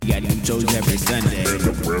shows every Sunday.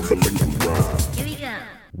 Here we go.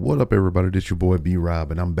 What up, everybody? This your boy B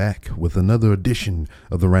Rob, and I'm back with another edition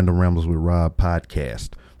of the Random Rambles with Rob podcast.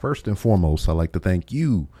 First and foremost, I'd like to thank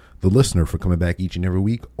you, the listener, for coming back each and every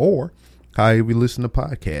week, or however you listen to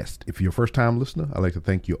podcast. If you're a first-time listener, I'd like to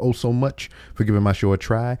thank you oh so much for giving my show a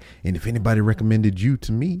try. And if anybody recommended you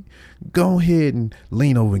to me, go ahead and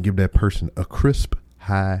lean over and give that person a crisp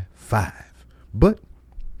high five. But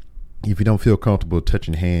if you don't feel comfortable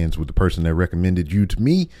touching hands with the person that recommended you to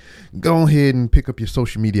me, go ahead and pick up your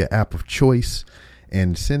social media app of choice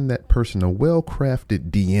and send that person a well-crafted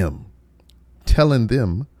DM telling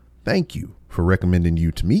them thank you for recommending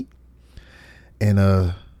you to me. And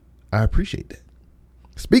I appreciate that.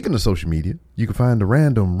 Speaking of social media, you can find the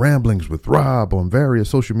Random Ramblings with Rob on various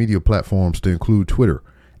social media platforms to include Twitter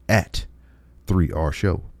at 3R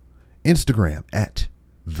Show, Instagram at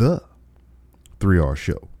the 3R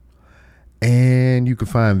Show. And you can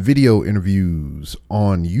find video interviews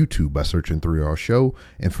on YouTube by searching 3R Show.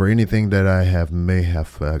 And for anything that I may have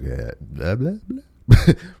for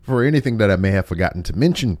anything that I may have forgotten to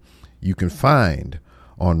mention, you can find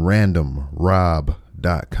on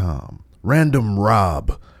randomrob.com,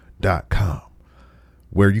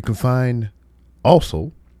 where you can find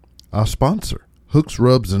also our sponsor, Hooks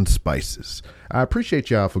Rubs and Spices. I appreciate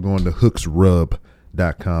y'all for going to hooksrub.com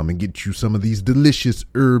and get you some of these delicious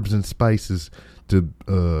herbs and spices to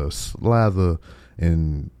slather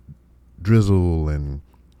and drizzle and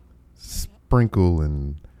sprinkle,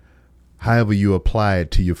 and however you apply it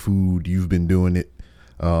to your food, you've been doing it.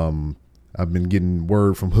 I've been getting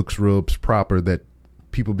word from Hooks Rubs proper that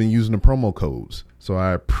people have been using the promo codes. So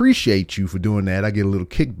I appreciate you for doing that. I get a little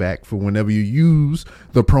kickback for whenever you use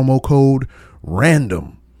the promo code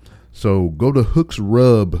RANDOM. So go to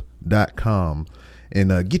hooksrub.com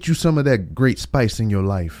and get you some of that great spice in your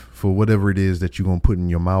life for whatever it is that you're going to put in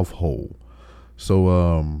your mouth hole. So,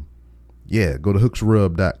 go to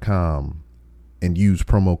hooksrub.com and use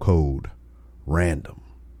promo code RANDOM.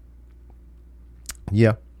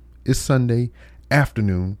 Yeah, it's Sunday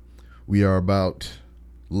afternoon. We are about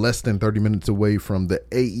less than 30 minutes away from the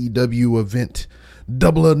AEW event,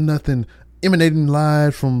 Double or Nothing, emanating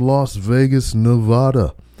live from Las Vegas,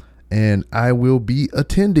 Nevada. And I will be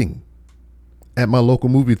attending at my local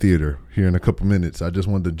movie theater here in a couple minutes. I just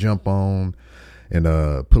wanted to jump on and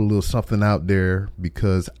put a little something out there,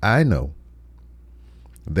 because I know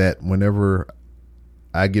that whenever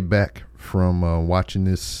I get back from watching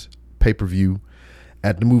this pay-per-view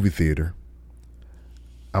at the movie theater,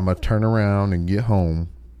 I'm going to turn around and get home,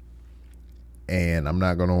 and I'm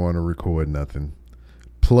not going to want to record nothing.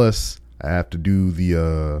 Plus, I have to do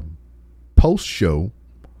the post-show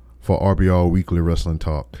for RBR Weekly Wrestling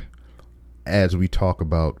Talk as we talk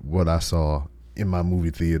about what I saw in my movie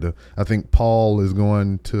theater. I think Paul is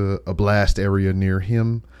going to a blast area near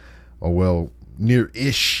him, or well,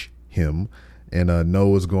 near-ish him, and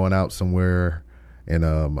Noah's going out somewhere. And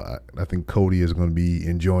I think Cody is going to be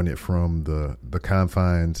enjoying it from the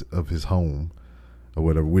confines of his home or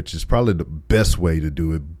whatever, which is probably the best way to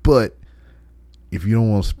do it. But if you don't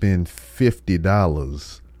want to spend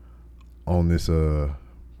 $50 on this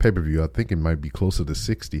pay-per-view, I think it might be closer to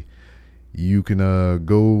 $60. You can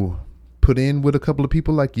go put in with a couple of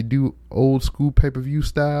people like you do old school pay-per-view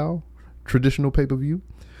style, traditional pay-per-view.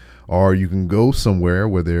 Or you can go somewhere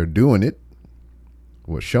where they're doing it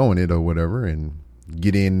or showing it or whatever and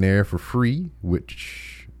get in there for free,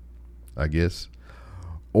 which I guess.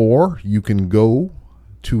 Or you can go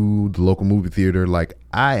to the local movie theater like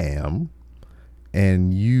I am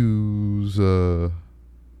and use my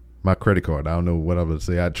credit card. I don't know what I'm going to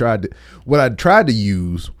say. I tried to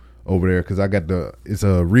use over there, because I got it's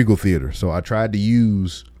a Regal theater, so I tried to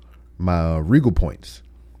use my Regal points.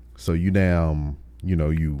 So you go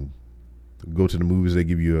to the movies, they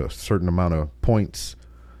give you a certain amount of points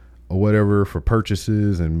or whatever for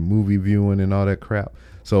purchases and movie viewing and all that crap.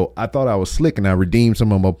 So I thought I was slick, and I redeemed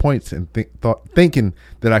some of my points and thinking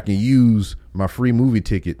that I can use my free movie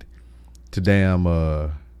ticket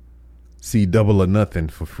to see Double or Nothing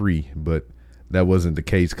for free. But that wasn't the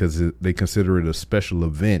case, because they consider it a special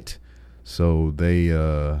event. So they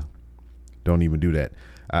don't even do that.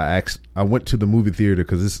 I went to the movie theater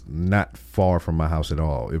because it's not far from my house at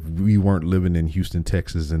all. If we weren't living in Houston,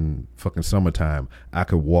 Texas in fucking summertime, I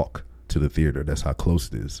could walk to the theater. That's how close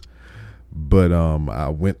it is. But I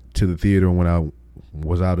went to the theater when I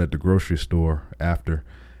was out at the grocery store after,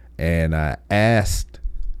 and I asked,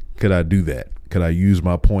 could I do that? Could I use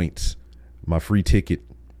my points, my free ticket,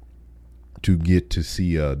 to get to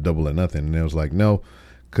see Double or Nothing? And it was like, no,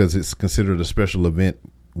 because it's considered a special event.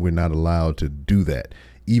 We're not allowed to do that.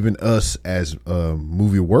 even us as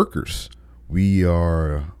movie workers, we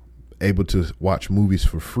are able to watch movies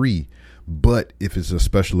for free. But if it's a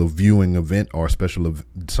special viewing event or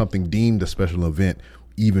something deemed a special event,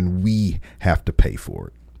 even we have to pay for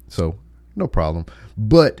it. So no problem.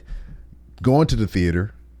 But going to the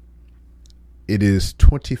theater, it is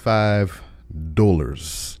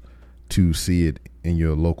 $25 to see it in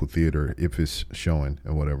your local theater if it's showing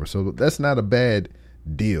and whatever. So that's not a bad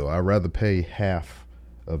deal. I'd rather pay half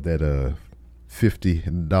of that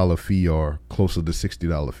 $50 fee or closer to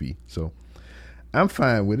 $60 fee. So I'm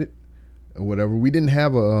fine with it. Whatever. We didn't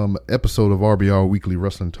have a episode of RBR Weekly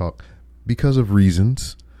Wrestling Talk because of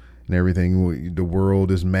reasons and everything. The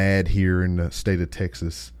world is mad here in the state of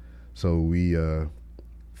Texas, so we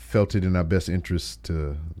felt it in our best interest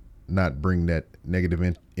to not bring that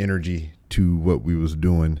negative energy to what we was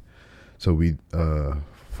doing. So we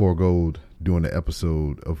foregoed doing the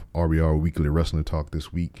episode of RBR Weekly Wrestling Talk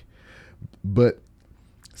this week. But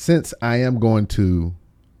since I am going to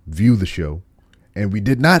view the show, and we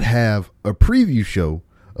did not have a preview show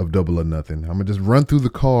of Double or Nothing, I'm going to just run through the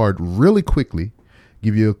card really quickly,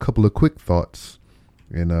 give you a couple of quick thoughts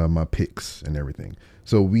and my picks and everything.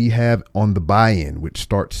 So we have on the buy-in, which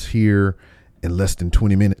starts here in less than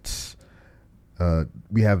 20 minutes.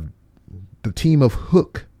 We have the team of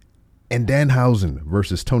Hook and Danhausen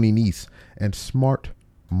versus Tony Nese and Smart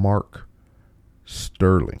Mark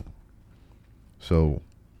Sterling. So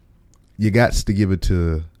you got to give it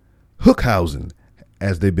to Hookhausen,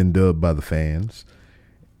 as they've been dubbed by the fans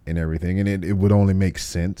and everything. And it would only make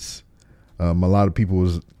sense. A lot of people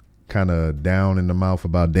was kind of down in the mouth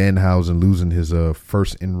about Danhausen losing his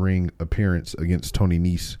first in-ring appearance against Tony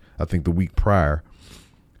Nese, I think the week prior.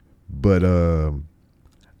 But I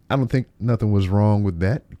don't think nothing was wrong with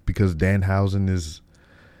that, because Danhausen is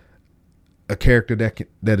a character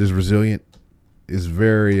that is resilient, is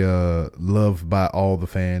very loved by all the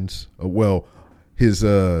fans. Well, his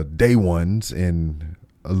day ones and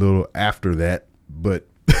a little after that, but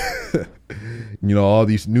all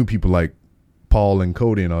these new people like Paul and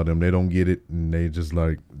Cody and all them, they don't get it, and they just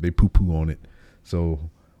they poo-poo on it.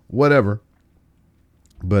 So whatever.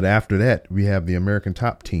 But after that, we have the American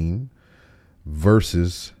Top Team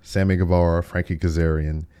versus Sammy Guevara, Frankie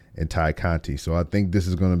Kazarian, and Ty Conti. So I think this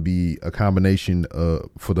is going to be a combination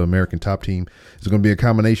for the American Top Team. It's going to be a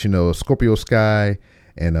combination of Scorpio Sky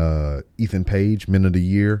and Ethan Page, Men of the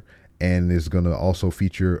Year, and is going to also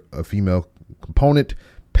feature a female component,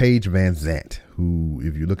 Paige Van Zant, who,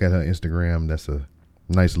 if you look at her Instagram, that's a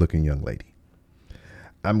nice looking young lady.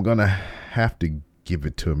 I'm going to have to give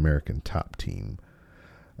it to American Top Team.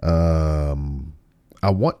 I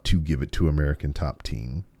want to give it to American Top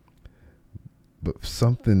Team, but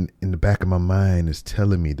something in the back of my mind is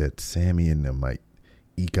telling me that Sammy and them might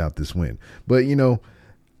eke out this win. But,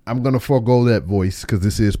 I'm going to forego that voice because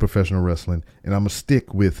this is professional wrestling, and I'm going to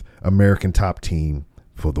stick with American Top Team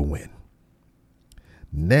for the win.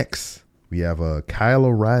 Next, we have Kyle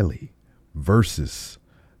O'Reilly versus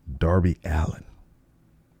Darby Allin.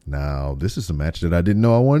 Now, this is a match that I didn't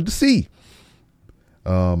know I wanted to see.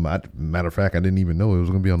 Matter of fact, I didn't even know it was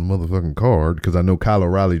going to be on the motherfucking card, because I know Kyle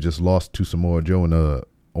O'Reilly just lost to Samoa Joe in a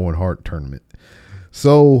Owen Hart tournament.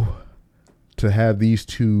 So, to have these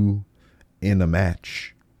two in a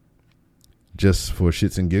match just for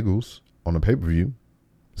shits and giggles on a pay-per-view,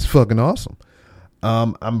 it's fucking awesome.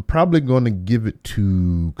 I'm probably going to give it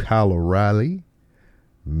to Kyle O'Reilly,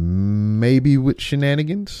 maybe with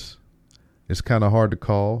shenanigans. It's kind of hard to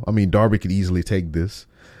call. I mean, Darby could easily take this,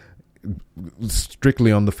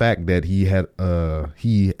 strictly on the fact that he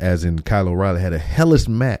as in Kyle O'Reilly, had a hellish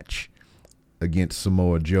match against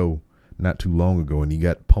Samoa Joe not too long ago, and he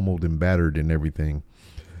got pummeled and battered and everything.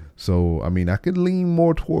 So, I mean, I could lean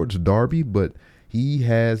more towards Darby, but he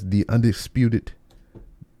has the undisputed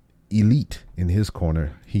elite in his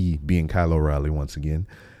corner, he being Kyle O'Reilly once again.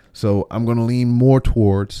 So I'm going to lean more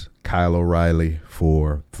towards Kyle O'Reilly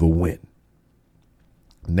for the win.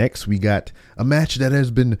 Next, we got a match that has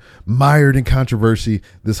been mired in controversy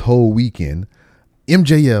this whole weekend.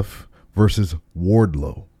 MJF versus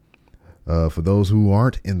Wardlow. For those who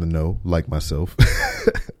aren't in the know, like myself,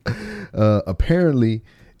 apparently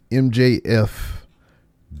MJF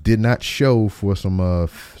did not show for some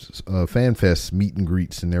fan fest meet and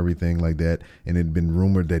greets and everything like that, and it had been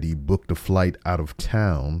rumored that he booked a flight out of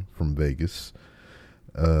town from Vegas.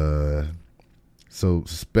 So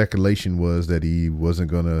speculation was that he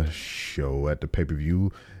wasn't going to show at the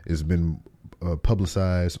pay-per-view. It's been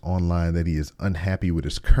publicized online that he is unhappy with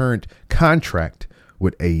his current contract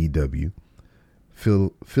with AEW,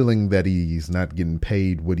 feeling that he's not getting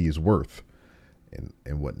paid what he is worth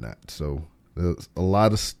and whatnot. So There's a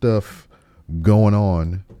lot of stuff going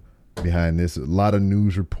on behind this. A lot of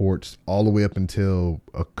news reports all the way up until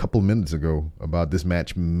a couple minutes ago about this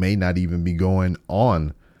match may not even be going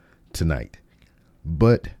on tonight.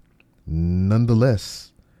 But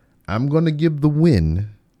nonetheless, I'm going to give the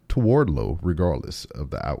win to Wardlow regardless of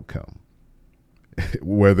the outcome.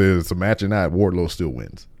 Whether it's a match or not, Wardlow still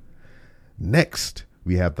wins. Next,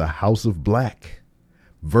 we have the House of Black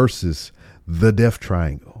versus the Death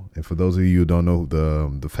Triangle. And for those of you who don't know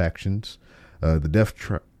the factions, the Death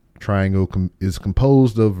Triangle is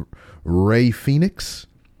composed of Rey Fenix,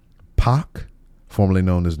 Pac, formerly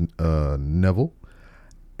known as Neville,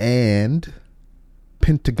 and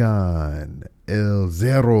Pentagon El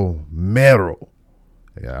Zero Mero.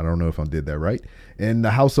 Yeah, I don't know if I did that right. And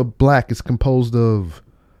the House of Black is composed of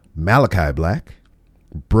Malachi Black,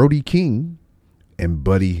 Brody King, and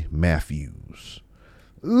Buddy Matthews.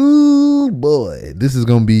 Ooh, boy. This is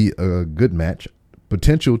going to be a good match.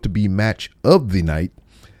 Potential to be match of the night.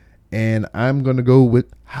 And I'm going to go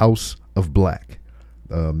with House of Black.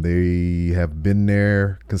 They have been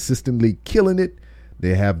there consistently killing it.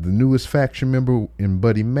 They have the newest faction member in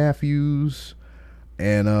Buddy Matthews.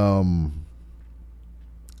 And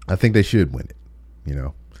I think they should win it. You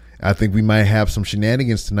know, I think we might have some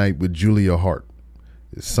shenanigans tonight with Julia Hart.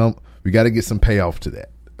 We got to get some payoff to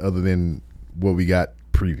that other than what we got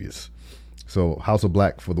previous. So House of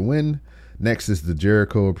Black for the win. Next is the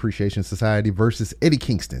Jericho Appreciation Society versus Eddie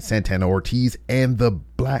Kingston, Santana Ortiz, and the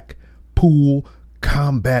Blackpool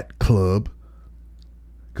Combat Club,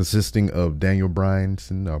 consisting of Daniel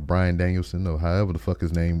Bryanson, or Brian Danielson, or however the fuck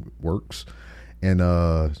his name works, and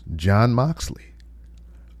John Moxley.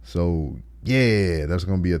 So yeah, that's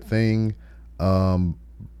gonna be a thing.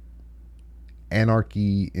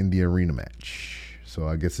 Anarchy in the arena match. So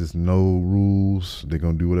I guess there's no rules. They're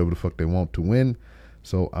gonna do whatever the fuck they want to win.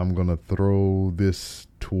 So I'm gonna throw this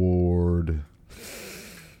toward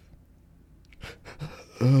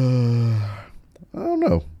I don't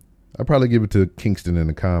know. I'll probably give it to Kingston and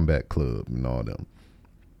the Combat Club and all them.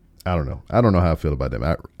 I don't know. I don't know how I feel about them.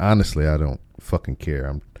 Honestly, I don't fucking care.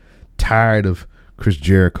 I'm tired of Chris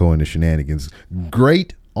Jericho and the shenanigans.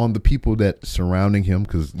 Great on the people that surrounding him,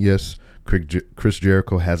 because yes, Chris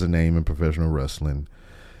Jericho has a name in professional wrestling,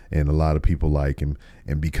 and a lot of people like him.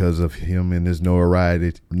 And because of him and his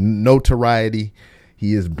notoriety,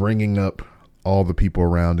 he is bringing up all the people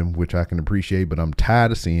around him, which I can appreciate. But I'm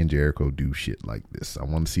tired of seeing Jericho do shit like this. I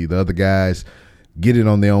want to see the other guys get it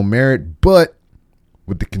on their own merit, but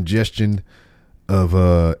with the congestion of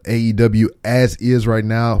AEW as is right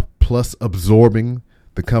now, plus absorbing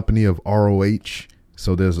the company of ROH.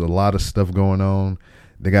 So there's a lot of stuff going on.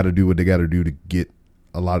 They got to do what they got to do to get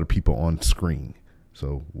a lot of people on screen.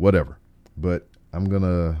 So whatever. But I'm going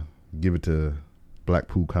to give it to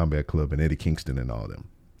Blackpool Combat Club and Eddie Kingston and all them.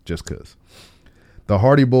 Just because. The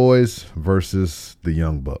Hardy Boys versus the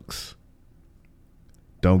Young Bucks.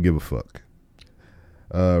 Don't give a fuck.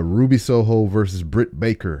 Ruby Soho versus Britt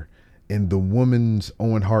Baker in the Women's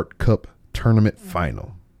Owen Hart Cup Tournament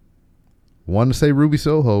Final. Wanted to say Ruby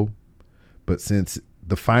Soho, but since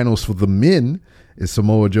the finals for the men is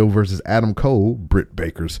Samoa Joe versus Adam Cole, Britt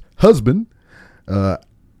Baker's husband,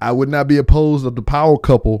 I would not be opposed of the power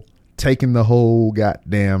couple taking the whole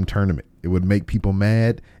goddamn tournament. It would make people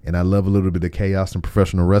mad, and I love a little bit of chaos in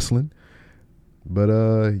professional wrestling. But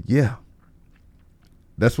yeah,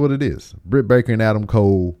 that's what it is. Britt Baker and Adam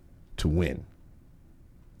Cole to win.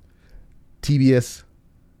 TBS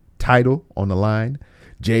title on the line.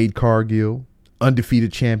 Jade Cargill,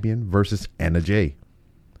 undefeated champion, versus Anna Jay.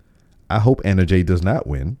 I hope Anna Jay does not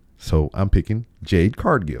win, so I'm picking Jade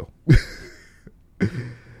Cargill.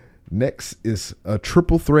 Next is a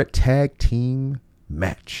triple threat tag team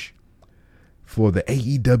match for the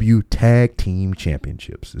AEW Tag Team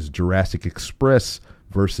Championships. It's Jurassic Express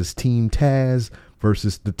versus Team Taz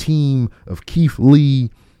versus the team of Keith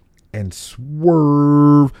Lee and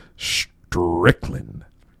Swerve Strickland.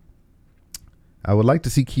 I would like to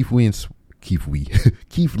see Keith Lee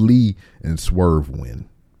and Swerve win.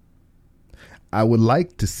 I would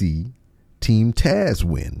like to see Team Taz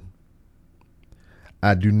win.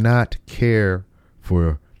 I do not care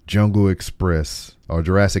for Jungle Express or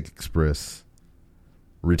Jurassic Express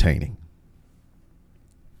retaining.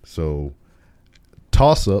 So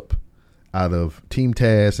toss up out of Team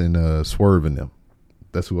Taz and Swerve in them.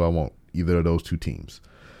 That's who I want, either of those two teams.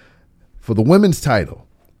 For the women's title,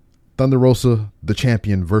 Thunder Rosa, the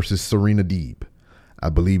champion, versus Serena Deeb. I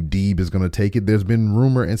believe Deeb is going to take it. There's been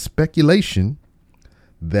rumor and speculation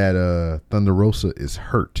that Thunder Rosa is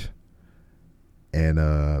hurt.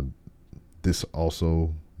 And this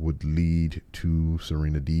also would lead to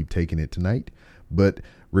Serena Deeb taking it tonight. But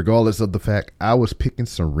regardless of the fact, I was picking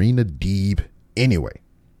Serena Deeb anyway.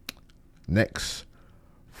 Next,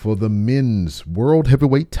 for the men's world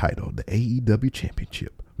heavyweight title, the AEW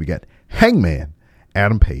championship, we got Hangman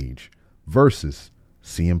Adam Page versus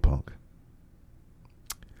CM Punk.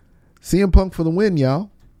 CM Punk for the win, y'all.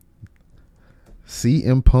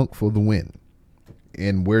 CM Punk for the win.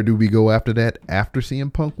 And where do we go after that? After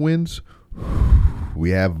CM Punk wins,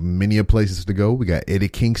 we have many places to go. We got Eddie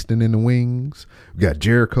Kingston in the wings. We got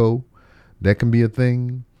Jericho. That can be a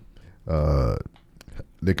thing.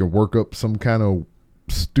 They can work up some kind of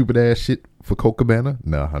stupid ass shit for Colt Cabana.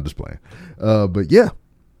 No, I'm just playing. But yeah.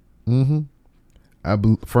 I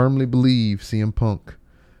firmly believe CM Punk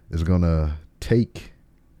is going to take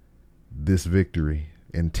this victory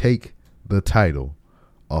and take the title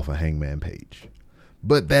off of Hangman Page.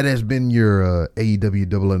 But that has been your AEW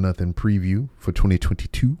Double or Nothing preview for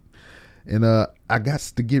 2022. And I got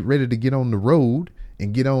to get ready to get on the road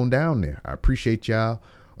and get on down there. I appreciate y'all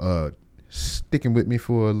sticking with me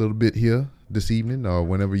for a little bit here this evening or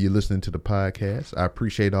whenever you're listening to the podcast. I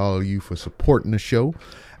appreciate all of you for supporting the show.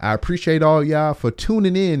 I appreciate all y'all for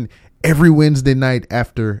tuning in every Wednesday night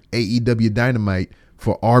after AEW Dynamite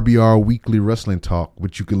for RBR Weekly Wrestling Talk,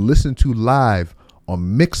 which you can listen to live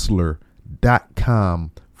on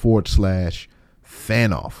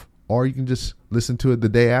Mixlr.com/fanoff. Or you can just listen to it the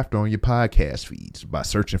day after on your podcast feeds by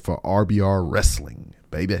searching for RBR Wrestling,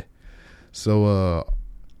 baby. So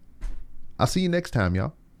I'll see you next time,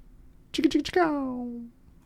 y'all. Chicka chicka chicka.